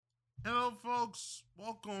Hello, folks.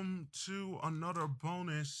 Welcome to another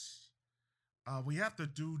bonus. We have to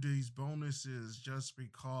do these bonuses just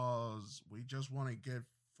because we just want to get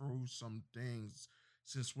through some things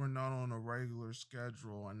since we're not on a regular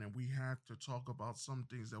schedule. And then we have to talk about some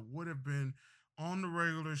things that would have been on the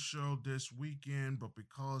regular show this weekend, but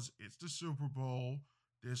because it's the Super Bowl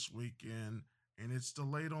this weekend and it's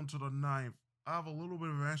delayed onto the 9th, I have a little bit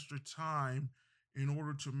of extra time in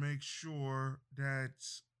order to make sure that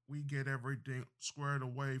we get everything squared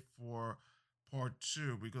away for part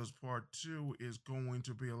two, because part two is going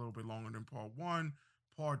to be a little bit longer than part one.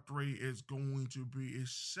 Part three is going to be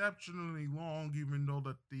exceptionally long, even though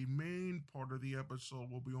that the main part of the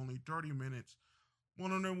episode will be only 30 minutes.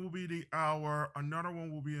 One of them will be the hour, another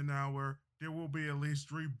one will be an hour. There will be at least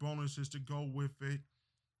three bonuses to go with it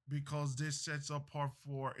because this sets up part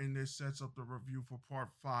four and this sets up the review for part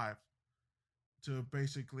five to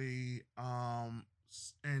basically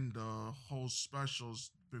end the whole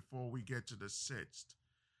specials before we get to the sixth.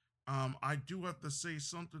 I do have to say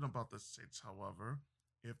something about the sixth, however.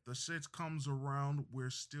 If the sixth comes around, we're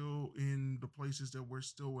still in the places that we're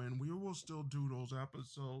still in. We will still do those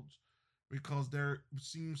episodes because there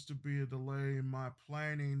seems to be a delay in my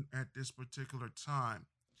planning at this particular time.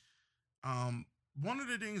 Um, One of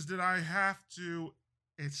the things that I have to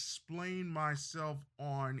explain myself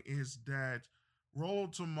on is that Roll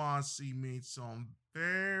Tomasi made some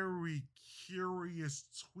very curious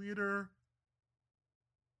Twitter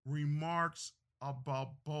remarks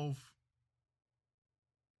about both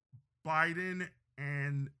Biden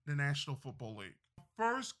and the National Football League.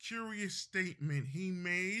 First curious statement he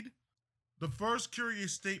made, the first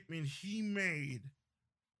curious statement he made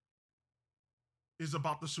is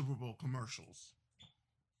about the Super Bowl commercials.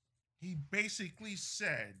 He basically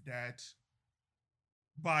said that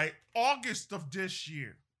by August of this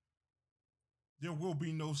year, there will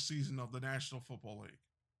be no season of the National Football League.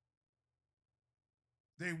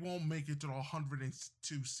 They won't make it to the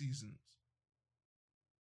 102 seasons.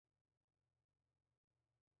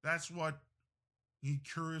 That's what he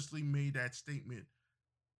curiously made that statement.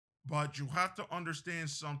 But you have to understand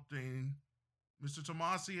something. Mr.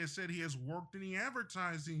 Tomasi has said he has worked in the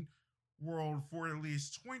advertising world for at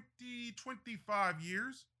least 20, 25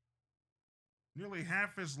 years, nearly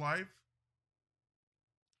half his life.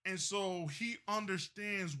 And so he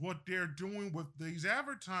understands what they're doing with these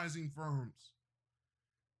advertising firms.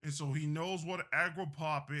 And so he knows what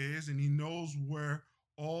agropop is, and he knows where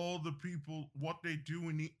all the people, what they do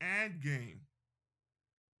in the ad game.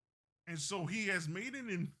 And so he has made an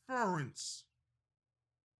inference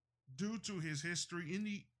due to his history in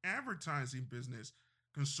the advertising business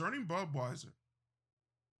concerning Budweiser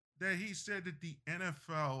that he said that the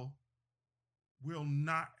NFL will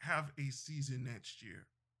not have a season next year.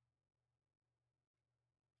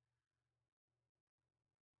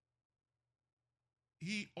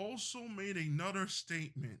 He also made another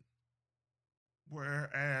statement,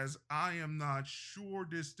 whereas I am not sure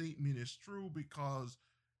this statement is true because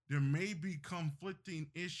there may be conflicting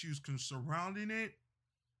issues surrounding it,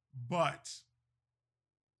 but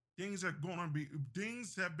things have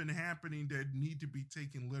been happening that need to be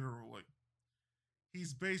taken literally.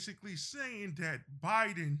 He's basically saying that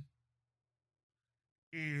Biden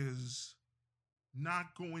is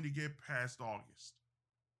not going to get past August.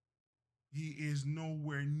 He is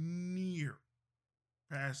nowhere near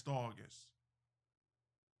past August.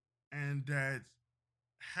 And that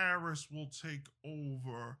Harris will take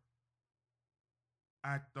over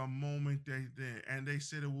at the moment and they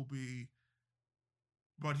said it will be,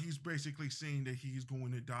 but he's basically saying that he's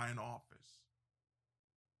going to die in office.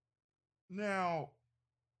 Now,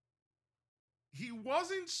 he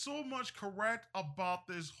wasn't so much correct about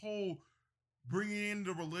this whole bringing in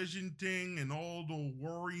the religion thing and all the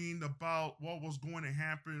worrying about what was going to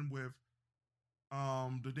happen with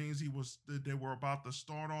the things they were about to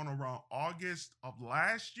start on around August of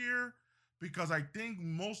last year, because I think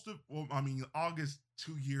August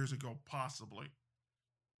 2 years ago possibly.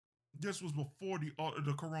 This was before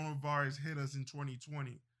the coronavirus hit us in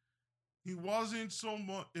 2020. He wasn't so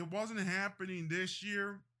much. It wasn't happening this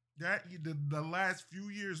year. That the last few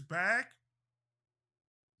years back.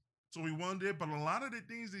 So he wanted it, but a lot of the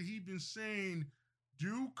things that he's been saying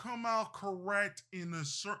do come out correct in a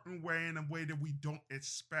certain way, in a way that we don't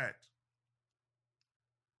expect.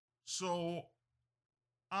 So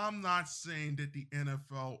I'm not saying that the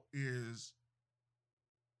NFL is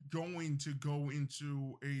going to go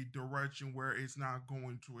into a direction where it's not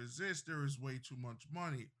going to exist. There is way too much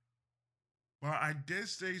money. But I did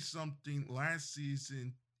say something last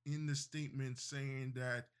season in the statement saying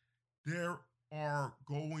that there are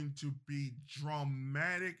going to be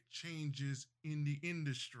dramatic changes in the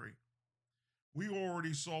industry. We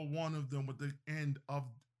already saw one of them with the end of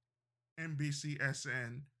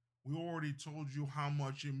NBCSN. We already told you how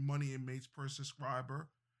much in money it makes per subscriber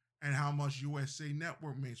and how much USA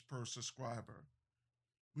Network makes per subscriber.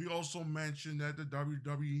 We also mentioned that the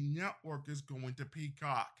WWE Network is going to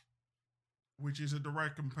Peacock, which is a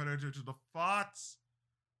direct competitor to the Fox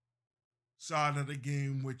side of the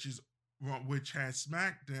game, which has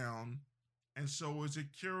SmackDown. And so it's a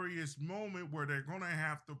curious moment where they're going to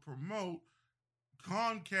have to promote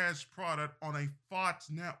Comcast product on a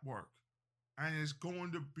Fox network. And it's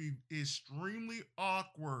going to be extremely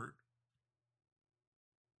awkward.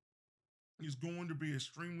 It's going to be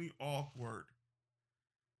extremely awkward.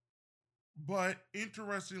 But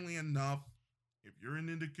interestingly enough, if you're in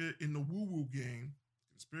the woo-woo game,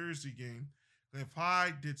 conspiracy game, Cliff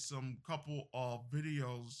High did some couple of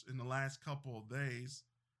videos in the last couple of days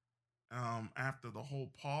after the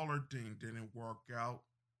whole Pollard thing didn't work out,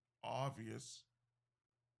 obvious.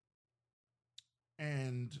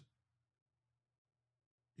 And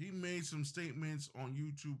he made some statements on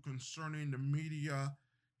YouTube concerning the media.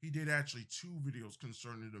 He did actually 2 videos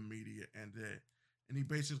concerning the media, and he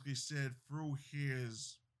basically said through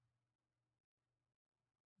his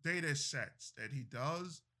data sets that he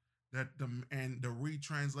does that the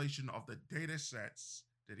retranslation of the data sets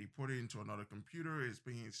that he put into another computer is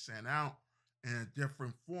being sent out in a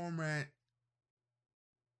different format.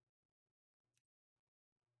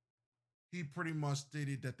 He pretty much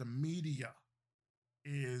stated that the media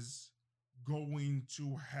is going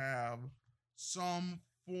to have some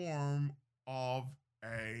form of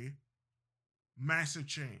a massive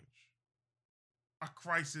change, a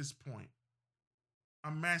crisis point, a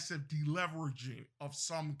massive deleveraging of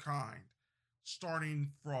some kind, starting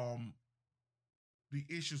from the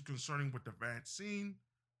issues concerning with the vaccine.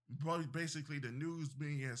 But basically, the news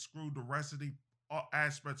media has screwed the rest of the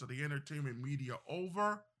aspects of the entertainment media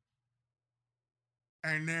over.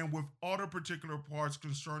 And then with other particular parts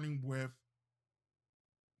concerning with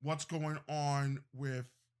what's going on with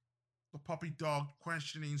the puppy dog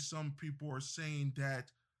questioning, some people are saying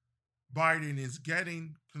that Biden is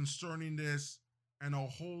getting concerning this, and a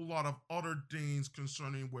whole lot of other things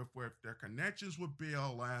concerning with their connections with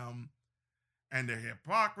BLM and the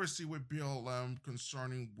hypocrisy with BLM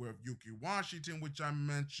concerning with Yuki Washington, which I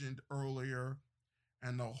mentioned earlier,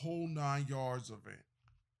 and the whole 9 yards of it.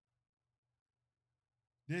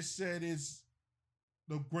 This said is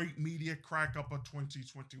the great media crack up of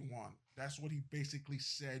 2021. That's what he basically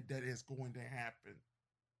said that is going to happen.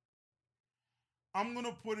 I'm going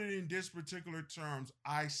to put it in this particular terms.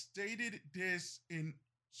 I stated this in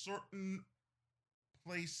certain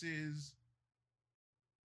places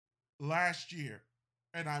last year,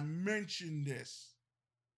 and I mentioned this,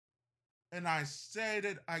 and I said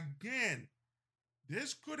it again.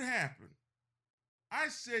 This could happen. I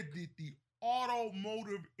said that the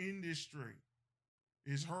automotive industry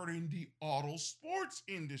is hurting the auto sports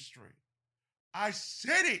industry. I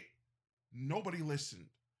said it. Nobody listened.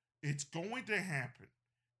 It's going to happen.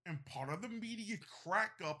 And part of the media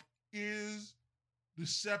crack up is the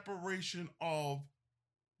separation of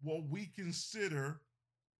what we consider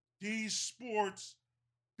these sports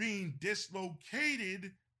being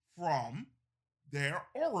dislocated from their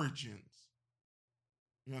origins.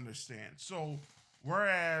 You understand? So,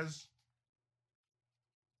 whereas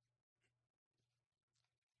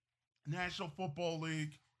National Football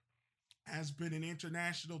League has been an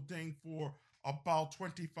international thing for about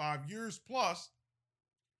 25 years plus,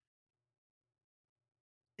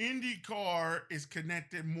 IndyCar is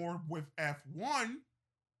connected more with F1,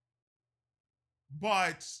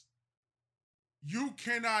 but you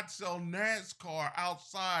cannot sell NASCAR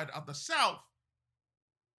outside of the South.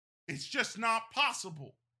 It's just not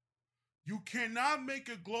possible. You cannot make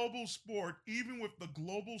a global sport, even with the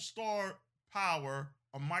global star power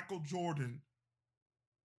of Michael Jordan,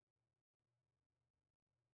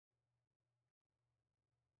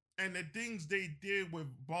 and the things they did with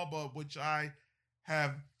Bubba, which I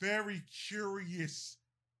have very curious,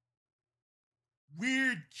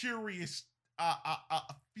 weird, curious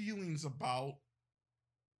feelings about.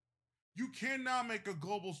 You cannot make a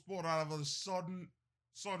global sport out of a sudden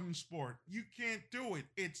sport. You can't do it.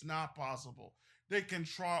 It's not possible. They can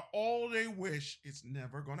try all they wish. It's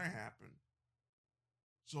never going to happen.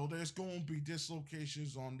 So there's going to be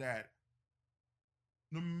dislocations on that.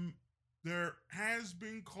 There has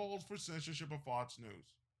been calls for censorship of Fox News.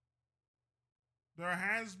 There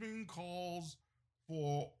has been calls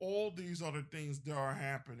for all these other things that are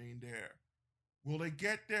happening there. Will they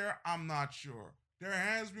get there? I'm not sure. There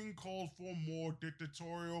has been calls for more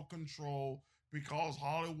dictatorial control because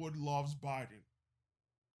Hollywood loves Biden.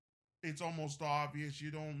 It's almost obvious.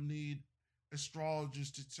 You don't need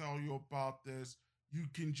astrologers to tell you about this. You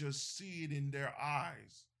can just see it in their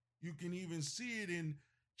eyes. You can even see it in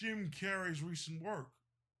Jim Carrey's recent work,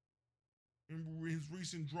 in his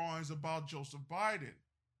recent drawings about Joseph Biden.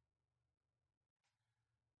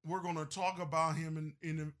 We're going to talk about him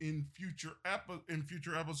in future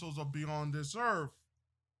episodes of Beyond This Earth.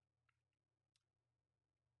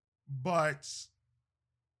 But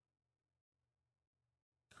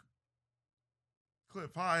Cliff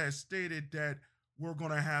High has stated that we're going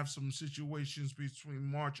to have some situations between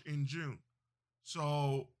March and June.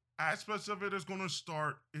 So aspects of it is going to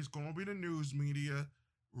start. It's going to be the news media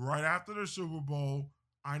right after the Super Bowl.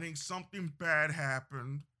 I think something bad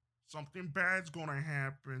happened. Something bad's going to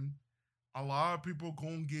happen. A lot of people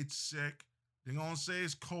going to get sick. They're going to say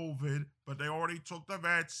it's COVID, but they already took the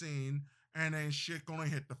vaccine, and then shit going to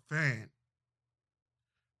hit the fan.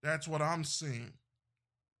 That's what I'm seeing.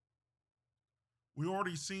 We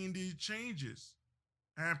already seen these changes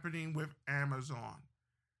happening with Amazon.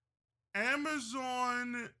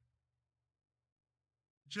 Amazon,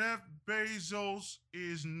 Jeff Bezos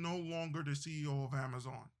is no longer the CEO of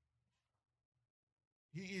Amazon.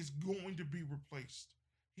 He is going to be replaced.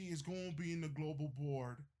 He is going to be in the global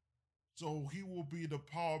board. So he will be the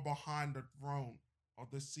power behind the throne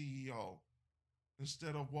of the CEO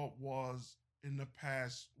instead of what was in the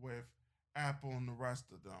past with Apple and the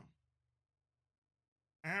rest of them.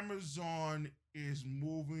 Amazon is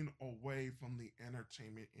moving away from the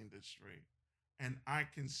entertainment industry. And I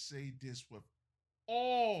can say this with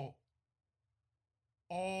all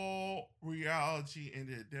reality in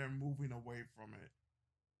it. They're moving away from it.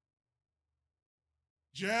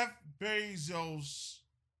 Jeff Bezos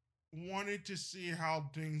wanted to see how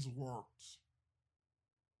things worked.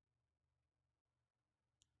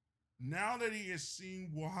 Now that he has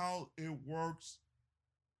seen how it works,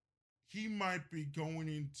 he might be going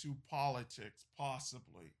into politics,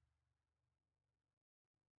 possibly.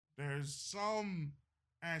 There's some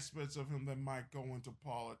aspects of him that might go into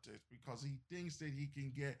politics because he thinks that he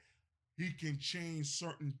can change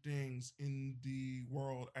certain things in the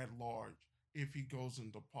world at large if he goes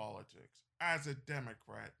into politics as a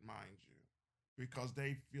Democrat, mind you, because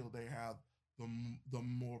they feel they have the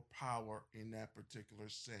more power in that particular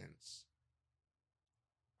sense.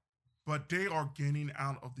 But they are getting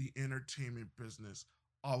out of the entertainment business.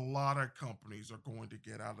 A lot of companies are going to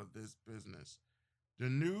get out of this business. The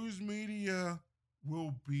news media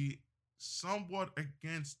will be somewhat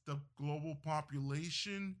against the global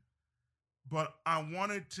population, but I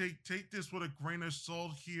want to take this with a grain of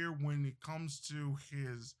salt here when it comes to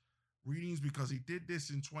his readings because he did this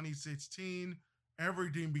in 2016.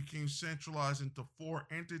 Everything became centralized into 4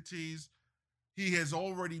 entities. He has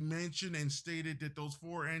already mentioned and stated that those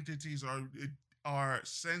 4 entities are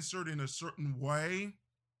censored in a certain way.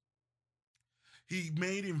 He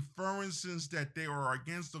made inferences that they are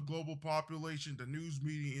against the global population, the news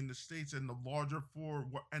media in the states, and the larger 4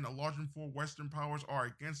 Western powers are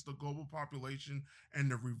against the global population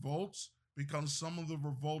and the revolts, because some of the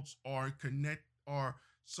revolts are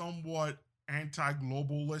somewhat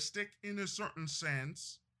anti-globalistic in a certain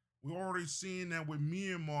sense. We're already seeing that with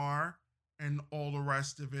Myanmar and all the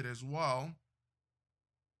rest of it as well,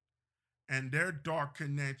 and their dark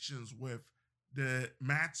connections with the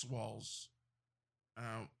Maxwells.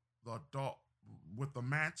 With the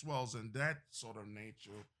Maxwells and that sort of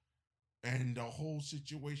nature, and the whole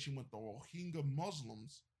situation with the Rohingya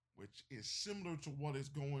Muslims, which is similar to what is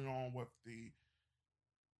going on with the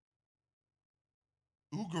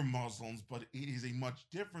Uyghur Muslims, but it is a much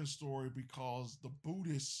different story because the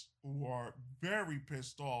Buddhists who are very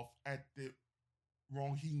pissed off at the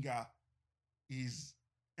Rohingya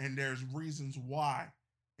and there's reasons why,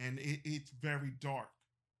 and it's very dark.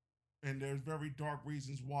 And there's very dark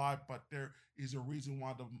reasons why, but there is a reason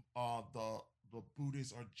why the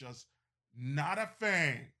Buddhists are just not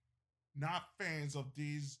fans of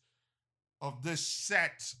this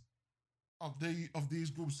sect of these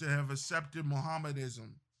groups that have accepted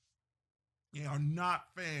Mohammedanism. They are not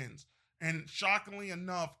fans, and shockingly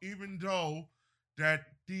enough, even though that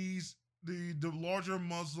the larger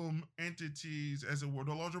Muslim entities, as it were,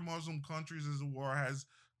 the larger Muslim countries, as it were, has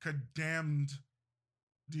condemned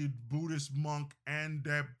the Buddhist monk and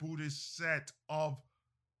that Buddhist set of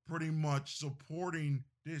pretty much supporting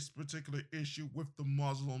this particular issue with the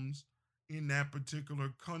Muslims in that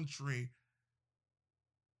particular country.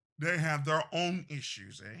 They have their own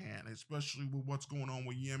issues at hand, especially with what's going on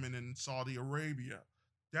with Yemen and Saudi Arabia.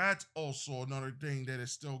 That's also another thing that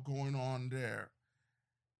is still going on there.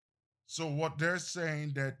 So what they're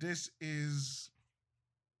saying that this is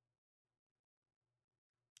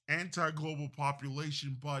anti-global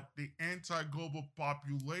population, but the anti-global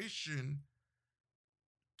population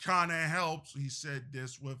kind of helps. He said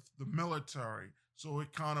this with the military, so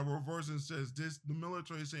it kind of reverses and says this: the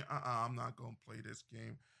military is saying, I'm not gonna play this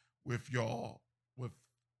game with y'all, with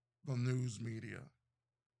the news media.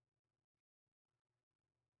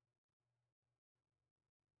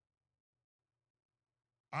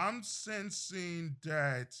 I'm sensing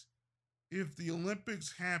that if the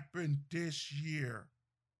Olympics happen this year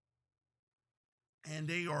and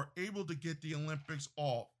they are able to get the Olympics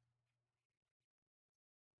off,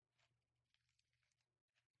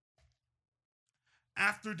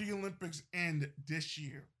 after the Olympics end this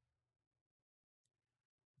year,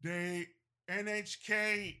 they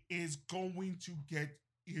NHK is going to get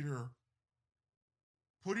either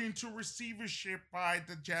put into receivership by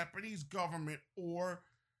the Japanese government, or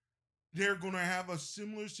they're going to have a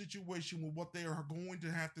similar situation with what they are going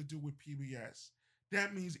to have to do with PBS.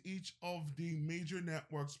 That means each of the major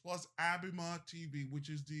networks plus Abima TV, which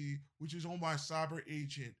is owned by Cyber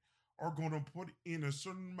Agent, are going to put in a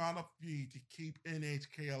certain amount of fee to keep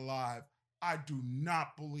NHK alive. I do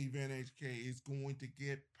not believe NHK is going to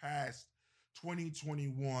get past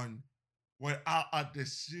 2021 without a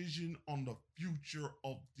decision on the future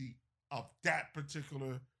of that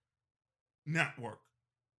particular network.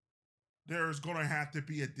 There is going to have to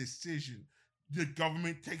be a decision. The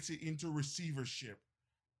government takes it into receivership.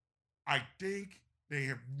 I think they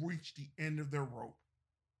have reached the end of their rope.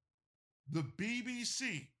 The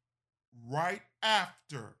BBC, right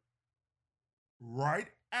after, right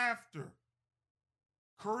after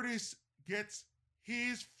Curtis gets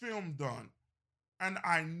his film done, and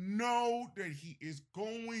I know that he is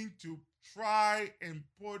going to try and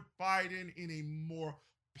put Biden in a more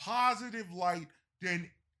positive light than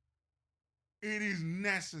it is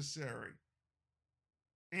necessary.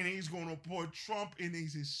 And he's going to put Trump in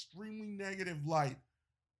his extremely negative light.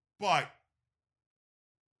 But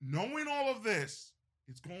knowing all of this,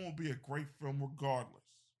 it's going to be a great film regardless.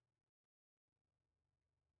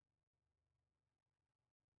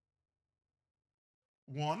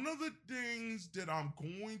 One of the things that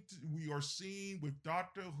we are seeing with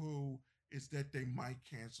Doctor Who is that they might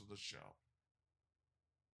cancel the show.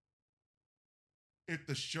 If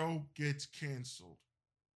the show gets canceled,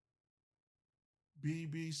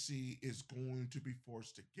 BBC is going to be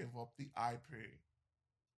forced to give up the IP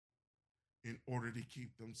in order to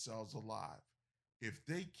keep themselves alive. If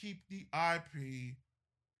they keep the IP,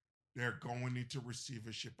 they're going into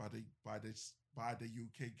receivership by the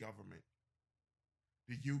UK government.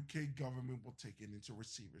 The UK government will take it into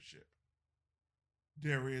receivership.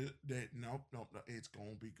 There is that nope, it's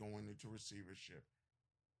going to be going into receivership.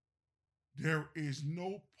 There is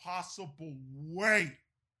no possible way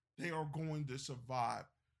they are going to survive.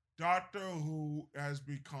 Doctor Who has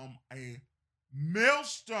become a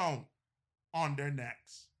millstone on their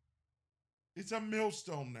necks. It's a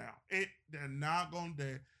millstone now. They're not going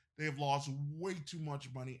to. They've lost way too much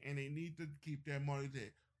money, and they need to keep their money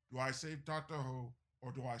there. Do I say Doctor Who,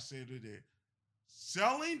 or do I say that it?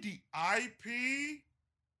 Selling the IP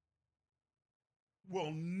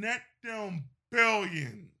will net them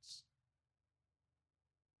billions.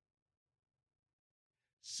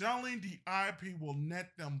 Selling the IP will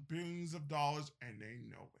net them billions of dollars, and they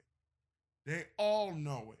know it. They all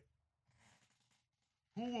know it.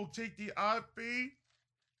 Who will take the IP?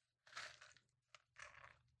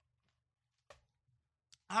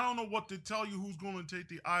 I don't know what to tell you who's going to take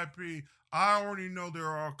the IP. I already know there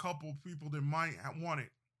are a couple people that might want it.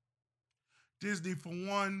 Disney, for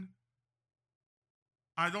one.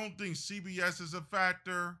 I don't think CBS is a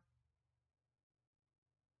factor.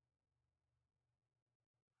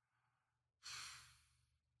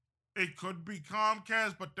 It could be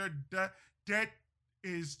Comcast, but their debt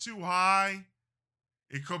is too high.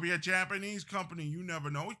 It could be a Japanese company. You never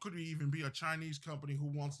know. It could even be a Chinese company who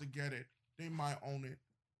wants to get it. They might own it.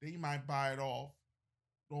 They might buy it off.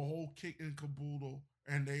 The whole kit and caboodle,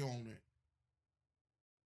 and they own it.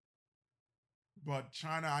 But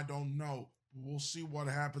China, I don't know. We'll see what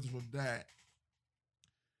happens with that.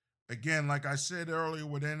 Again, like I said earlier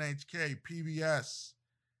with NHK, PBS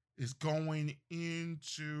is going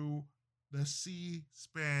into the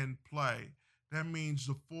C-SPAN play. That means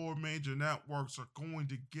the four major networks are going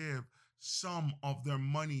to give some of their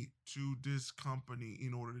money to this company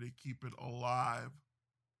in order to keep it alive.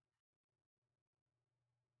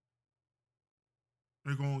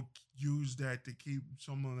 They're going to use that to keep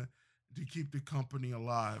to keep the company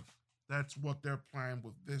alive. That's what they're planning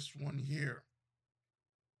with this one here.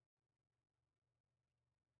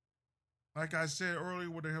 Like I said earlier,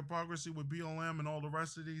 with the hypocrisy with BLM and all the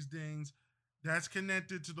rest of these things, that's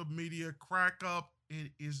connected to the media crack up.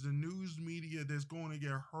 It is the news media that's going to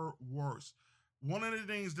get hurt worse. One of the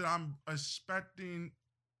things that I'm expecting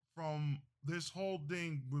from this whole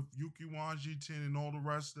thing with Yuki Washington and all the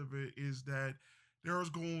rest of it is that there's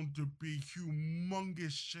going to be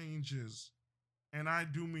humongous changes. And I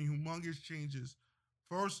do mean humongous changes.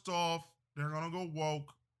 First off, they're going to go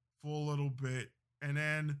woke for a little bit. And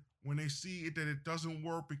then when they see it that it doesn't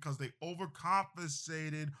work because they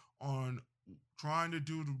overcompensated on trying to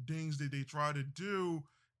do the things that they try to do,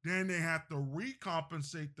 then they have to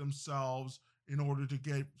recompensate themselves in order to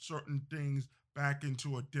get certain things back into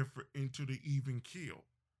the even keel.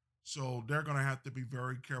 So they're going to have to be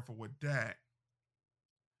very careful with that.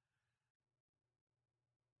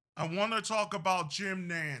 I want to talk about Jim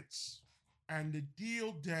Nance and the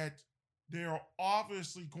deal that they're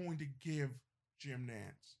obviously going to give Jim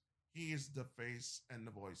Nance. He is the face and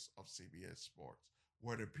the voice of CBS Sports,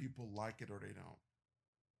 whether people like it or they don't.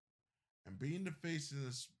 And being the face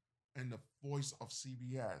and the voice of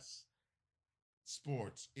CBS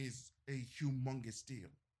Sports is a humongous deal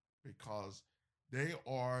because they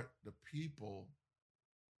are the people,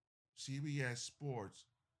 CBS Sports,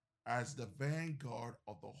 as the vanguard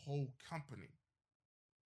of the whole company.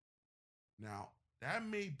 Now, that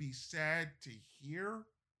may be sad to hear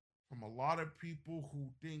from a lot of people who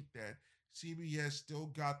think that CBS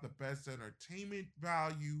still got the best entertainment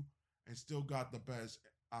value and still got the best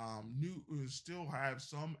still have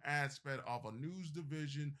some aspect of a news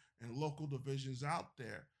division and local divisions out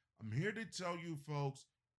there. I'm here to tell you folks,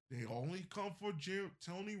 they only come for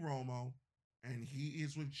Tony Romo, and he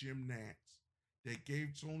is with Jim Nance. They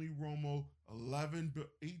gave Tony Romo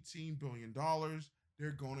 18 billion dollars.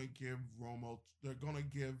 They're gonna give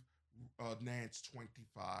Nance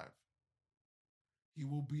 25. He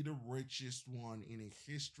will be the richest one in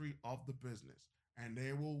the history of the business. And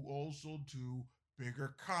they will also do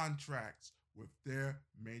bigger contracts with their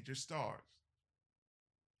major stars.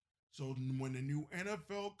 So when the new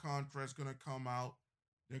NFL contract is going to come out,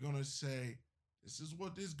 they're going to say, this is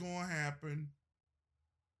what is going to happen.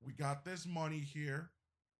 We got this money here.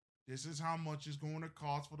 This is how much it's going to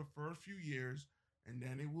cost for the first few years. And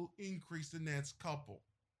then it will increase the next couple.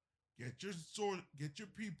 Get your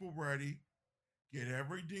people ready. Get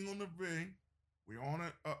everything on the ring. We're on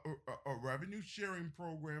a revenue sharing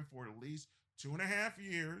program for at least 2.5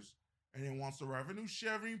 years. And then once the revenue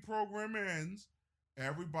sharing program ends,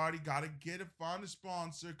 everybody got to find a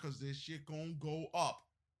sponsor because this shit going to go up.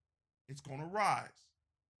 It's going to rise.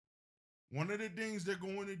 One of the things they're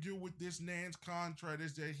going to do with this Nance contract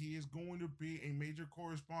is that he is going to be a major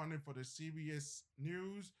correspondent for the CBS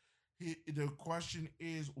News. The question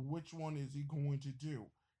is, which one is he going to do?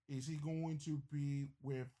 Is he going to be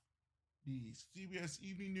with the CBS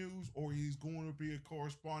Evening News, or he's going to be a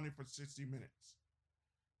correspondent for 60 Minutes?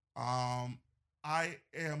 I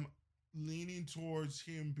am leaning towards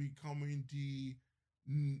him becoming the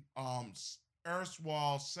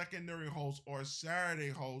erstwhile secondary host or Saturday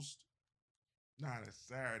host. Not a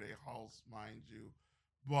Saturday host, mind you,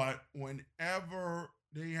 but whenever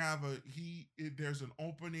they have there's an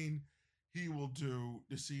opening, he will do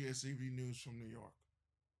the CSEV News from New York.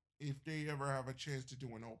 If they ever have a chance to do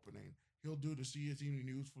an opening, he'll do the CSEV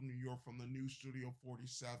News from New York from the new Studio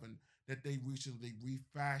 47 that they recently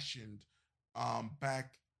refashioned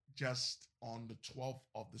back just on the 12th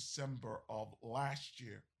of December of last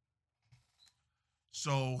year.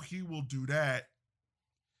 So he will do that.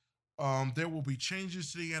 There will be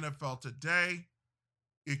changes to the NFL today.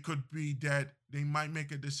 It could be that they might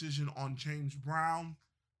make a decision on James Brown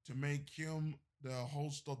to make him the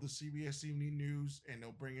host of the CBS Evening News, and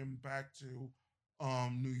they'll bring him back to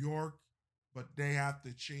New York. But they have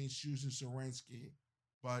to change Susan Sorensky.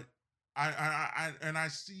 But I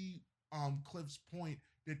see Cliff's point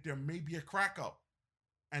that there may be a crack up,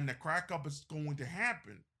 and the crack up is going to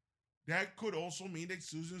happen. That could also mean that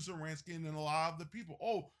Susan Sorensky and a lot of the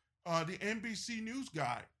people. The NBC News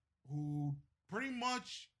guy who pretty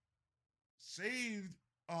much saved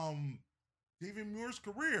David Muir's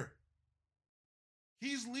career.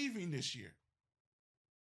 He's leaving this year.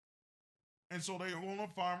 And so they're going to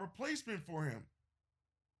find a replacement for him.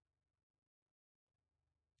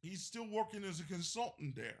 He's still working as a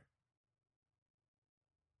consultant there.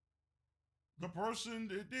 The person,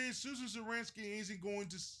 Susan Sorensky isn't going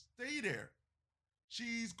to stay there.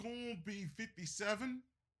 She's going to be 57,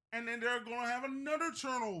 and then they're going to have another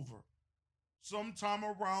turnover sometime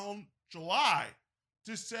around July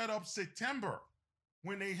to set up September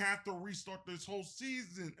when they have to restart this whole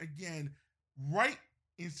season again right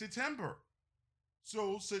in September.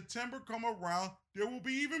 So September come around, there will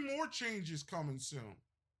be even more changes coming soon.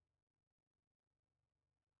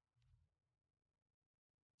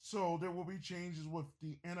 So there will be changes with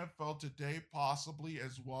the NFL today, possibly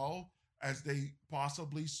as well as they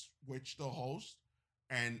possibly switch the host,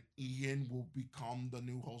 and Ian will become the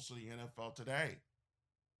new host of the NFL today,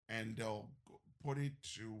 and they'll put it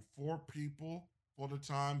to four people for the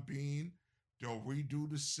time being. They'll redo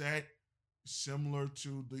the set similar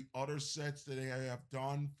to the other sets that they have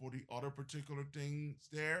done for the other particular things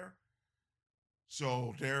there.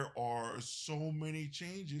 So there are so many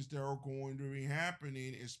changes that are going to be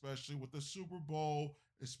happening, especially with the Super Bowl,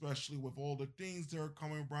 especially with all the things that are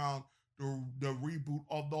coming around the reboot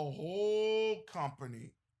of the whole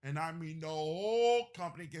company. And I mean the whole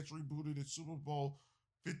company gets rebooted at Super Bowl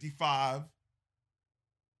 55.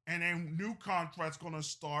 And then new contracts gonna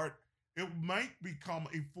start. It might become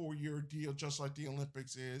a 4-year deal, just like the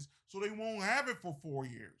Olympics is. So they won't have it for 4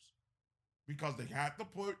 years because they have to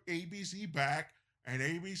put ABC back, and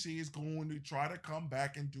ABC is going to try to come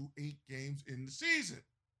back and do 8 games in the season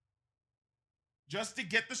just to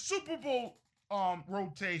get the Super Bowl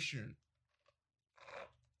rotation.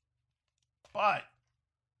 But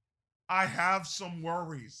I have some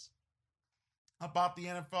worries about the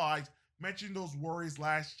NFL. I mentioned those worries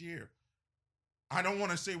last year. I don't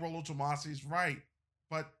want to say Rollo Tomasi is right,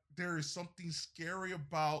 but there is something scary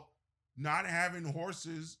about not having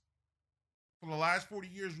horses. For the last 40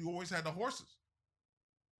 years, we always had the horses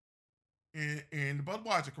in the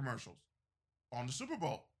Budweiser commercials on the Super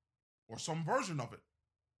Bowl or some version of it.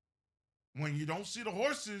 When you don't see the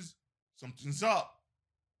horses, something's up.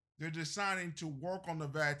 They're deciding to work on the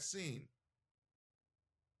vaccine.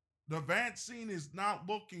 The vaccine is not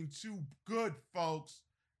looking too good, folks,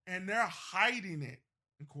 and they're hiding it,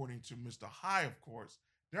 according to Mr. High, of course.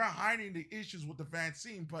 They're hiding the issues with the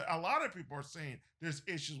vaccine, but a lot of people are saying there's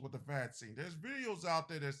issues with the vaccine. There's videos out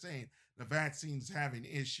there that are saying the vaccine's having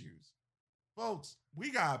issues. Folks,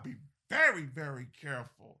 we gotta be very, very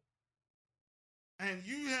careful. And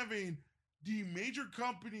you having the major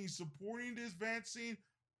companies supporting this vaccine.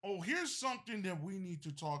 Oh, here's something that we need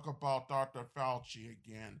to talk about Dr. Fauci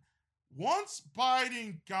again. Once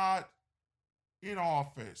Biden got in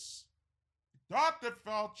office, Dr.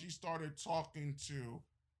 Fauci started talking to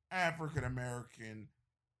African American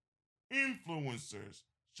influencers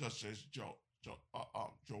such as Joe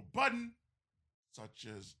Budden, such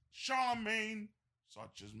as Charlemagne,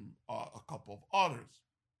 such as a couple of others.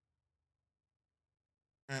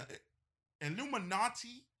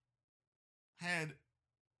 Illuminati had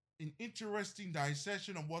an interesting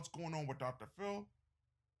dissection of what's going on with Dr. Phil.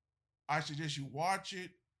 I suggest you watch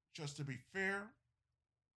it just to be fair.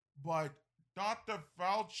 But Dr.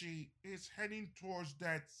 Fauci is heading towards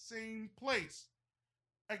that same place.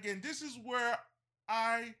 Again, this is where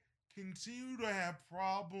I continue to have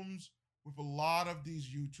problems with a lot of these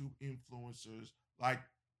YouTube influencers like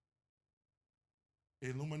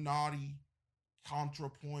Illuminati,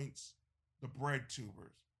 ContraPoints, the bread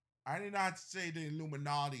tubers. I did not say the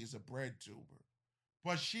Illuminati is a bread tuber,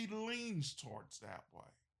 but she leans towards that way.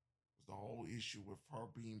 The whole issue with her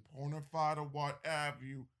being pornified or what have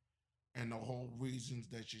you, and the whole reasons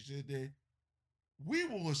that she did it. We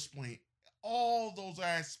will explain all those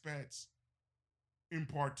aspects in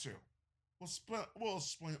part 2. We'll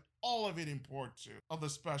explain all of it in part 2 of the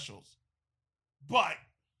specials. But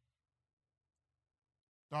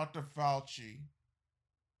Dr. Fauci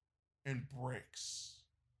and Bricks.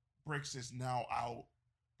 Bricks is now out.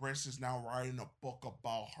 Bricks is now writing a book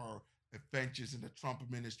about her adventures in the Trump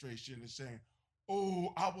administration and saying,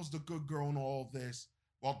 oh, I was the good girl in all this.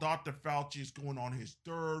 While Dr. Fauci is going on his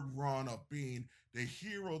third run of being the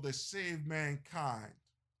hero that saved mankind.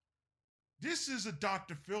 This is a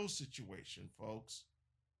Dr. Phil situation, folks.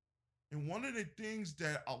 And one of the things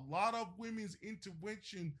that a lot of women's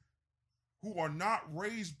intuition who are not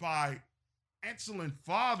raised by excellent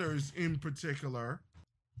fathers in particular,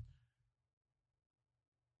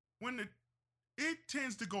 when it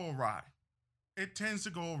tends to go awry. It tends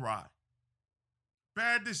to go awry.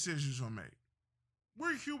 Bad decisions are made.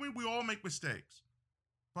 We're human, we all make mistakes.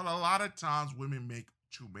 But a lot of times women make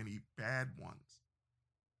too many bad ones.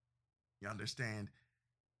 You understand?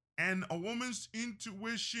 And a woman's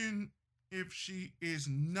intuition, if she is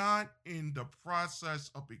not in the process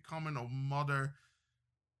of becoming a mother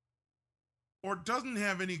or doesn't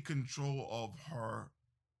have any control of her,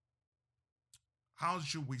 how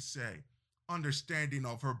should we say, understanding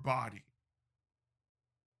of her body.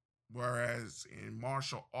 Whereas in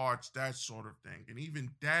martial arts, that sort of thing, and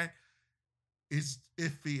even that is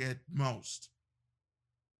iffy at most.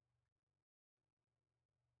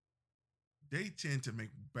 they tend to make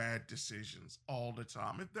bad decisions all the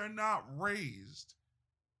time if they're not raised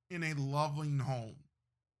in a loving home.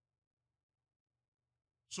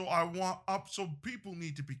 So so people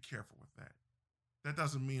need to be careful with that. That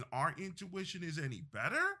doesn't mean our intuition is any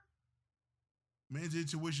better. Man's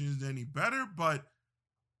intuition is any better, but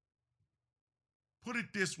put it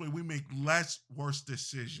this way, we make less worse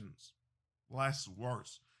decisions. Less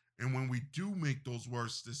worse. And when we do make those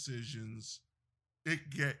worse decisions,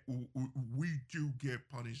 we do get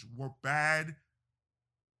punished. We're bad,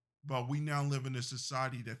 but we now live in a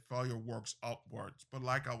society that failure works upwards. But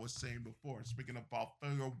like I was saying before, speaking about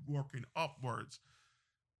failure working upwards,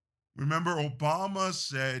 remember Obama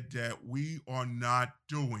said that we are not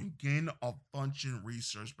doing gain of function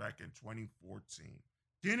research back in 2014.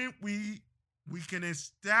 Didn't we? We can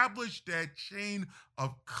establish that chain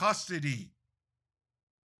of custody,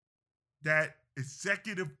 that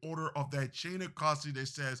executive order of that chain of custody that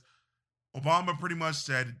says Obama pretty much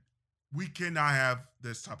said we cannot have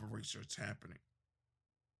this type of research happening.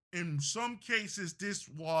 In some cases, this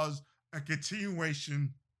was a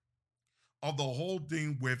continuation of the whole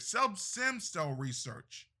thing with stem cell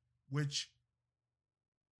research, which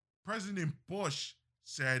President Bush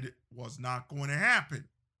said was not going to happen.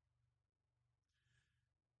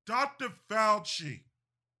 Dr. Fauci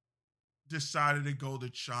decided to go to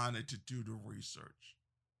China to do the research.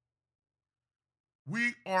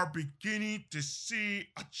 We are beginning to see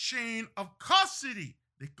a chain of custody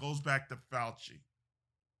that goes back to Fauci.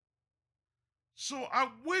 So I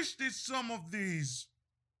wish that some of these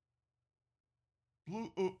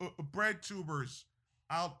bread tubers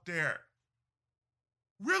out there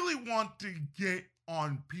really want to get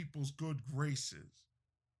on people's good graces,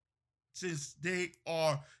 since they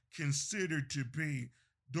are considered to be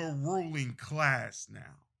the ruling class now,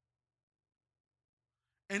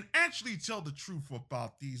 and actually tell the truth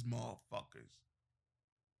about these motherfuckers.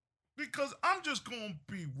 Because I'm just going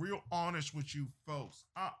to be real honest with you folks.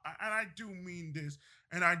 And I do mean this,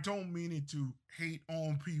 and I don't mean it to hate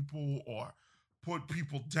on people or put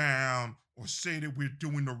people down or say that we're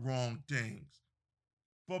doing the wrong things.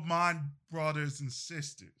 But my brothers and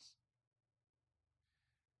sisters,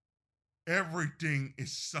 everything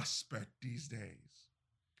is suspect these days.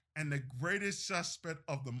 And the greatest suspect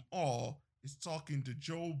of them all is talking to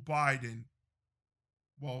Joe Biden.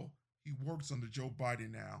 Well, he works under Joe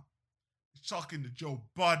Biden now. He's talking to Joe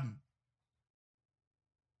Budden,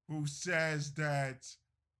 who says that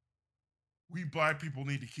we black people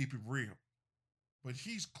need to keep it real. But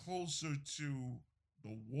he's closer to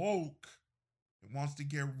the woke that wants to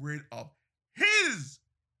get rid of his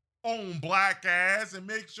own black ass and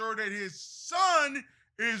make sure that his son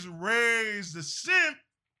is raised a simp,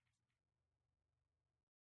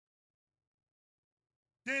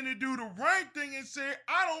 than to do the right thing and say,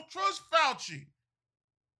 I don't trust Fauci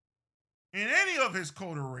in any of his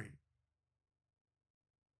coterie.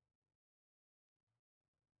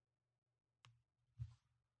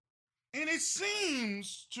 And it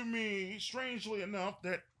seems to me, strangely enough,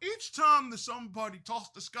 that each time that somebody talks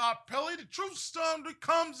to Scott Pelley, the truth suddenly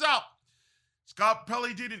comes out. Scott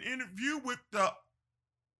Pelley did an interview with the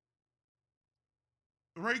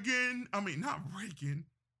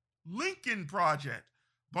Lincoln Project.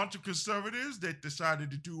 Bunch of conservatives that decided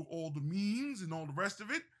to do all the memes and all the rest of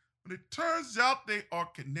it, but it turns out they are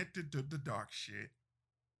connected to the dark shit.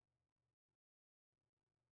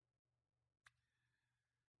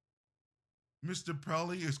 Mr.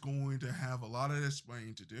 Pelley is going to have a lot of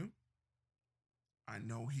explaining to do. I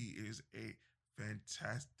know he is a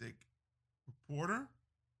fantastic reporter.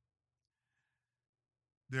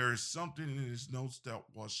 There is something in his notes that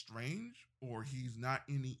was strange, or he's not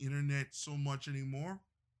in the internet so much anymore.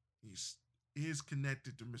 He is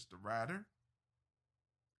connected to Mr. Ratter,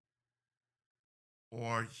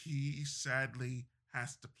 or he sadly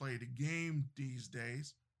has to play the game these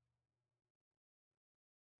days,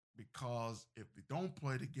 because if they don't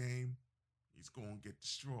play the game, he's going to get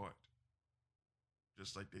destroyed.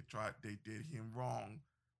 Just like they did him wrong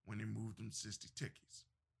when they moved him 60 tickets.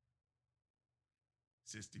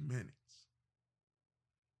 60 minutes.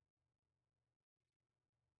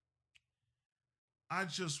 I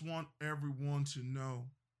just want everyone to know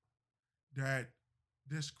that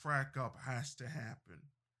this crack up has to happen.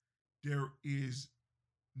 There is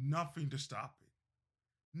nothing to stop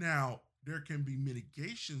it. Now, there can be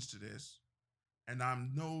mitigations to this, and I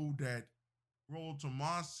know that Rollo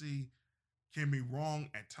Tomassi can be wrong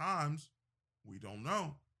at times. We don't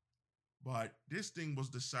know. But this thing was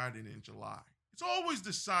decided in July. It's always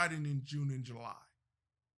decided in June and July.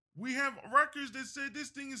 We have records that say this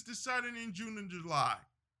thing is decided in June and July.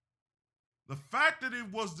 The fact that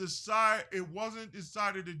it wasn't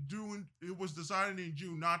decided to do, it was decided in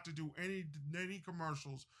June not to do any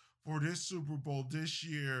commercials for this Super Bowl this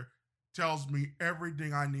year tells me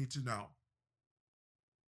everything I need to know.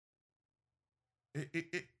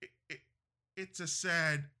 It it's a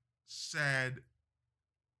sad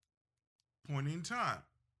point in time,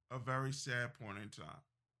 a very sad point in time.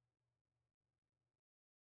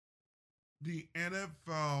 The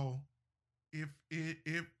NFL,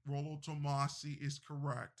 if Rollo Tomasi is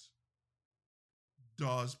correct,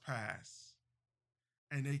 does pass,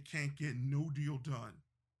 and they can't get no deal done,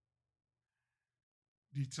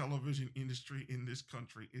 the television industry in this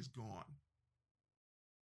country is gone.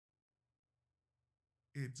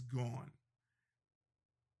 It's gone.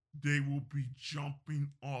 They will be jumping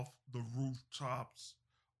off the rooftops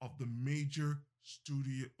of the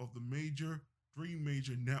three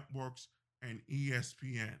major networks and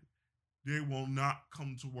ESPN. They will not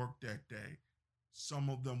come to work that day. Some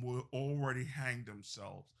of them will already hang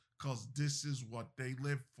themselves because this is what they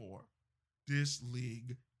live for. This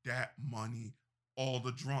league, that money, all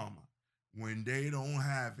the drama. When they don't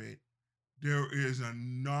have it, there is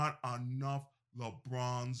not enough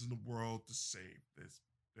LeBrons in the world to save this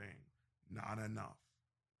thing. Not enough.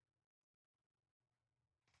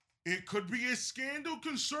 It could be a scandal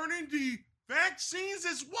concerning the vaccines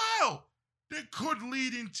as well that could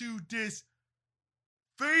lead into this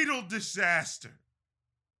fatal disaster.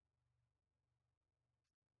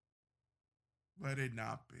 Let it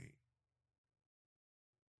not be.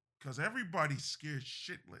 Because everybody's scared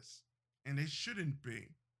shitless, and they shouldn't be.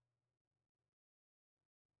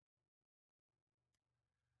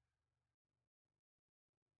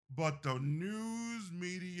 But the news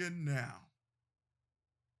media now,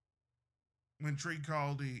 when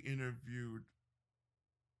Tricaldi interviewed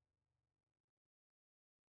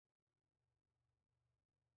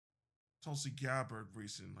Tulsi Gabbard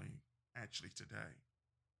recently, actually today,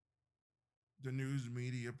 the news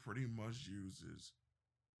media pretty much uses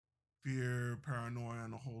fear, paranoia,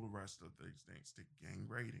 and a whole rest of these things to gain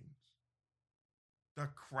ratings. The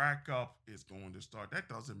crack up is going to start. That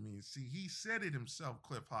doesn't mean, see, he said it himself,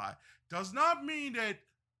 Cliff High. Does not mean that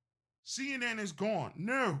CNN is gone.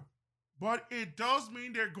 No. But it does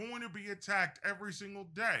mean they're going to be attacked every single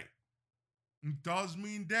day. It does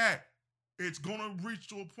mean that it's going to reach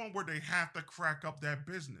to a point where they have to crack up that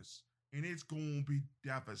business. And it's going to be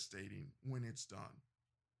devastating when it's done.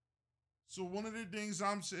 So one of the things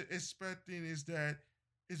I'm expecting is that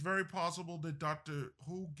it's very possible that Doctor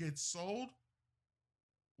Who gets sold.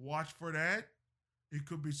 Watch for that. It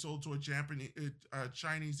could be sold to a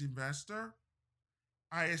Chinese investor.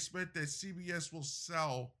 I expect that CBS will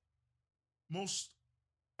sell most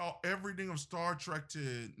everything of Star Trek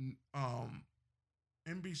to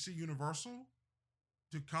NBC Universal,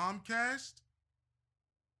 to Comcast.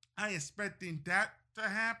 I expecting that to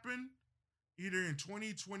happen either in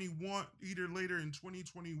 2021, either later in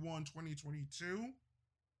 2021, 2022.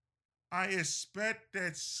 I expect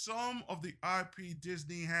that some of the IP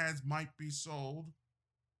Disney has might be sold.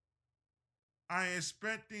 I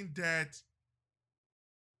expecting that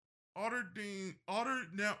other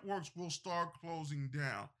networks will start closing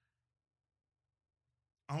down.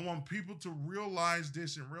 I want people to realize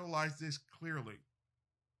this and realize this clearly.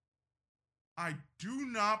 I do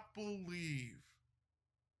not believe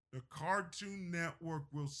the Cartoon Network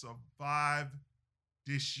will survive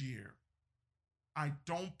this year. I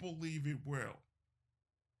don't believe it will.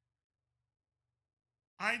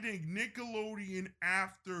 I think Nickelodeon,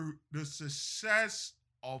 after the success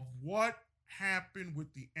of what happened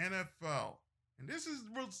with the NFL, and this is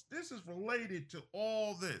related to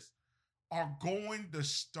all this, are going to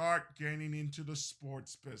start getting into the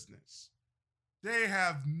sports business. They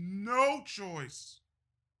have no choice.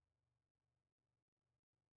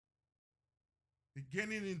 They're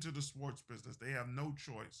getting into the sports business. They have no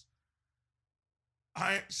choice.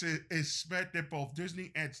 I expect that both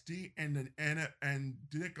Disney XD and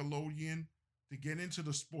Nickelodeon to get into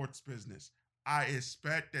the sports business. I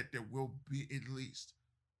expect that there will be at least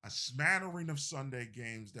a smattering of Sunday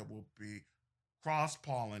games that will be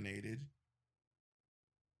cross-pollinated,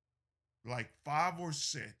 like 5 or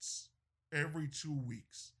 6 every 2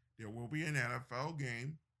 weeks. There will be an NFL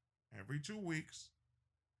game every 2 weeks.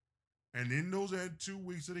 And in those 2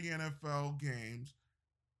 weeks of the NFL games,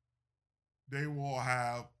 they will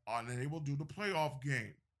have, and they will do the playoff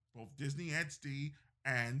game, both Disney XD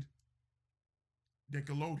and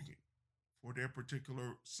Nickelodeon for their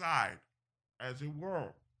particular side, as it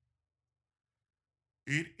were.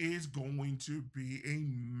 It is going to be a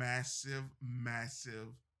massive,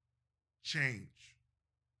 massive change.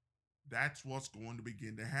 That's what's going to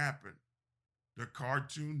begin to happen. the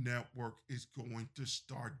Cartoon Network is going to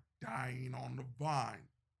start dying on the vine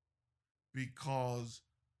because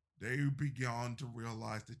they began to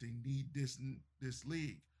realize that they need this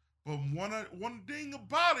league. But one thing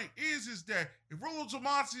about it is that if Rollo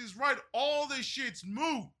Tomassi is right, all this shit's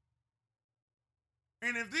moot.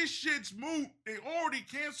 And if this shit's moot, they already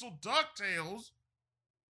canceled DuckTales.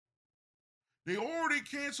 They already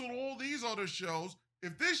canceled all these other shows.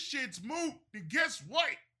 If this shit's moot, then guess what?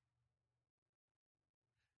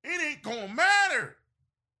 It ain't gonna matter.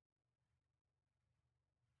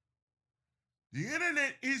 The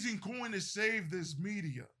internet isn't going to save this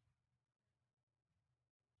media.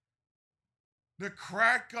 The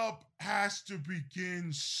crack up has to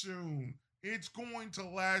begin soon. It's going to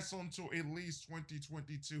last until at least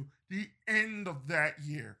 2022, the end of that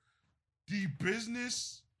year. The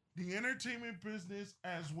business, the entertainment business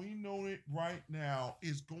as we know it right now,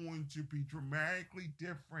 is going to be dramatically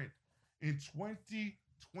different in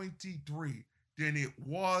 2023 than it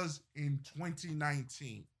was in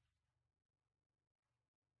 2019.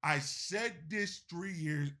 I said this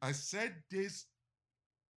I said this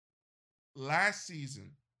last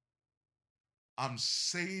season. I'm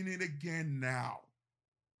saying it again now.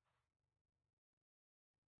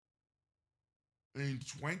 In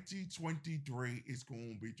 2023, it's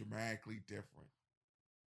going to be dramatically different.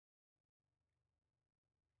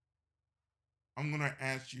 I'm going to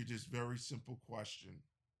ask you this very simple question.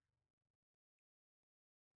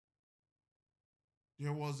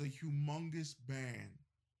 There was a humongous ban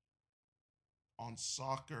on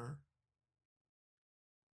soccer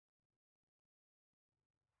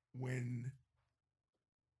when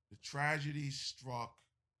the tragedy struck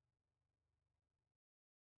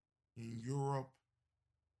in Europe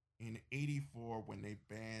in '84 when they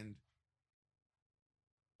banned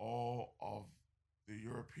all of the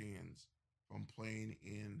Europeans from playing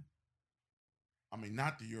in,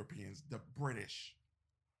 not the Europeans, the British,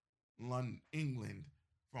 London, England,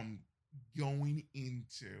 from going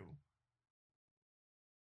into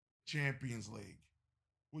Champions League,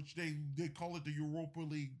 which they call it the Europa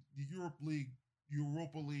League,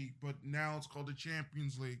 Europa League, but now it's called the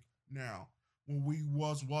Champions League now. When we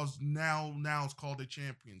was now it's called the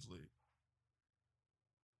Champions League.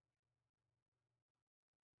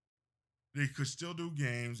 They could still do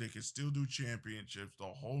games, they could still do championships, the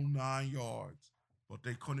whole 9 yards, but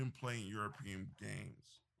they couldn't play in European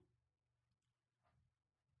games.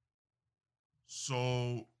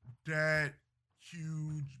 So that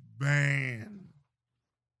huge ban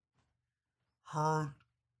hurt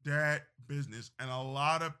that business, and a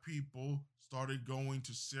lot of people started going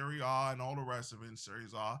to Serie A and all the rest of it in Serie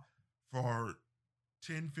A for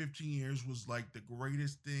 10-15 years. Was like the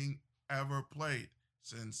greatest thing ever played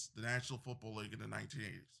since the National Football League in the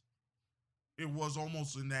 1980s. It was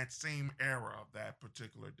almost in that same era of that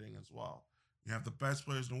particular thing as well. You have the best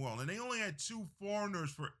players in the world. And they only had 2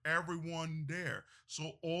 foreigners for everyone there.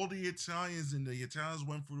 So all the Italians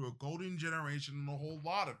went through a golden generation and a whole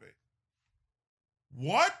lot of it.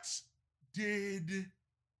 What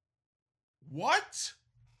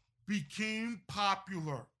became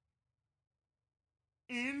popular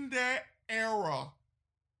in that era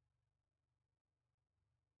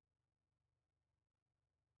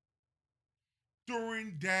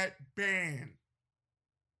during that ban?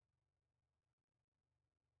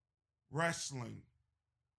 Wrestling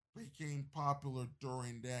became popular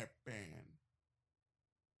during that ban.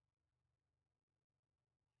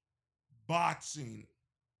 Boxing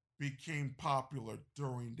became popular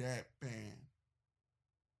during that ban.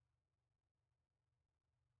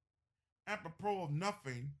 Apropos of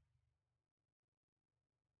nothing,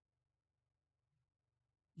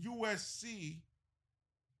 USC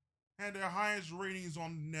had their highest ratings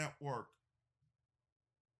on the network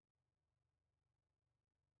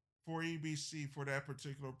for ABC for that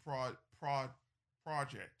particular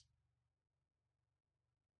project.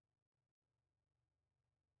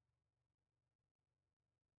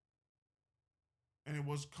 And it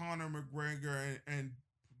was Conor McGregor and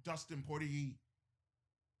Dustin Poirier.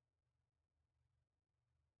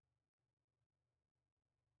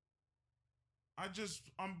 I'm just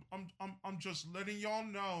letting y'all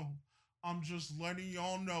know. I'm just letting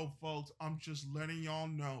y'all know, folks. I'm just letting y'all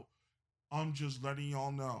know. I'm just letting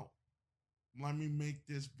y'all know. Let me make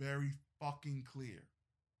this very fucking clear.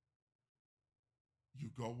 You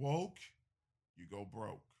go woke, you go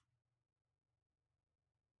broke.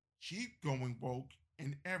 Keep going woke,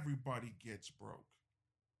 and everybody gets broke.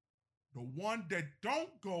 The ones that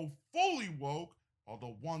don't go fully woke are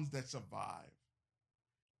the ones that survive.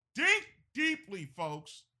 Think deeply,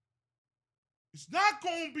 folks. It's not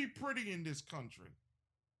going to be pretty in this country.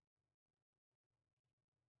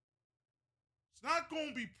 It's not going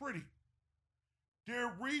to be pretty.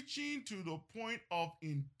 They're reaching to the point of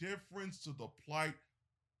indifference to the plight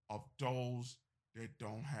of those that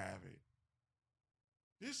don't have it.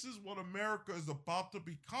 This is what America is about to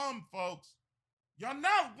become, folks. Y'all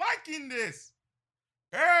not liking this.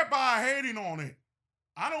 Everybody hating on it.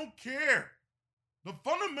 I don't care. The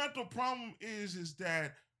fundamental problem is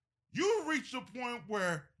that you reach the point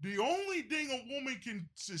where the only thing a woman can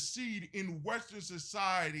succeed in Western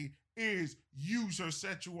society is use her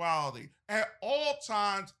sexuality at all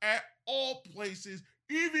times, at all places,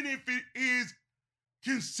 even if it is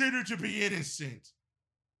considered to be innocent.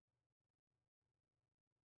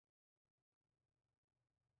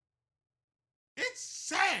 It's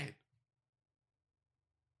sad.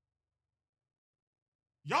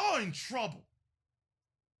 Y'all in trouble.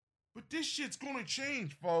 But this shit's gonna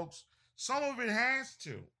change, folks. Some of it has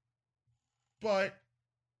to. But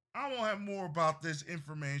I will have more about this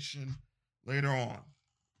information later on.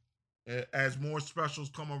 As more specials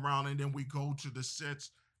come around and then we go to the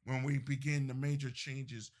sets when we begin the major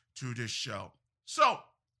changes to this show. So,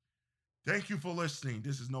 thank you for listening.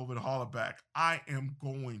 This is Nova the Hollaback. I am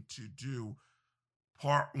going to do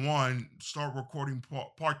part one, start recording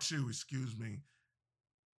part two, excuse me,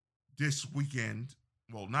 this weekend.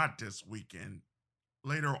 Well, not this weekend,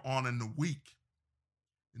 later on in the week.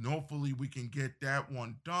 And hopefully we can get that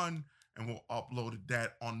one done and we'll upload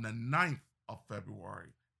that on the 9th of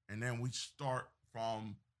February. And then we start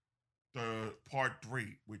from the part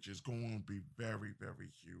 3, which is going to be very, very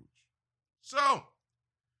huge. So,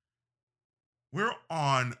 we're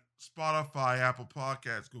on Spotify, Apple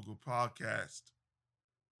Podcasts, Google Podcasts.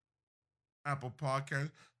 Apple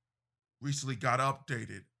Podcast recently got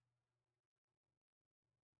updated.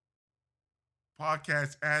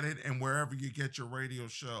 Podcast added, and wherever you get your radio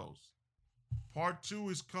shows. Part 2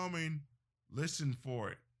 is coming. Listen for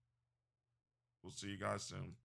it. We'll see you guys soon.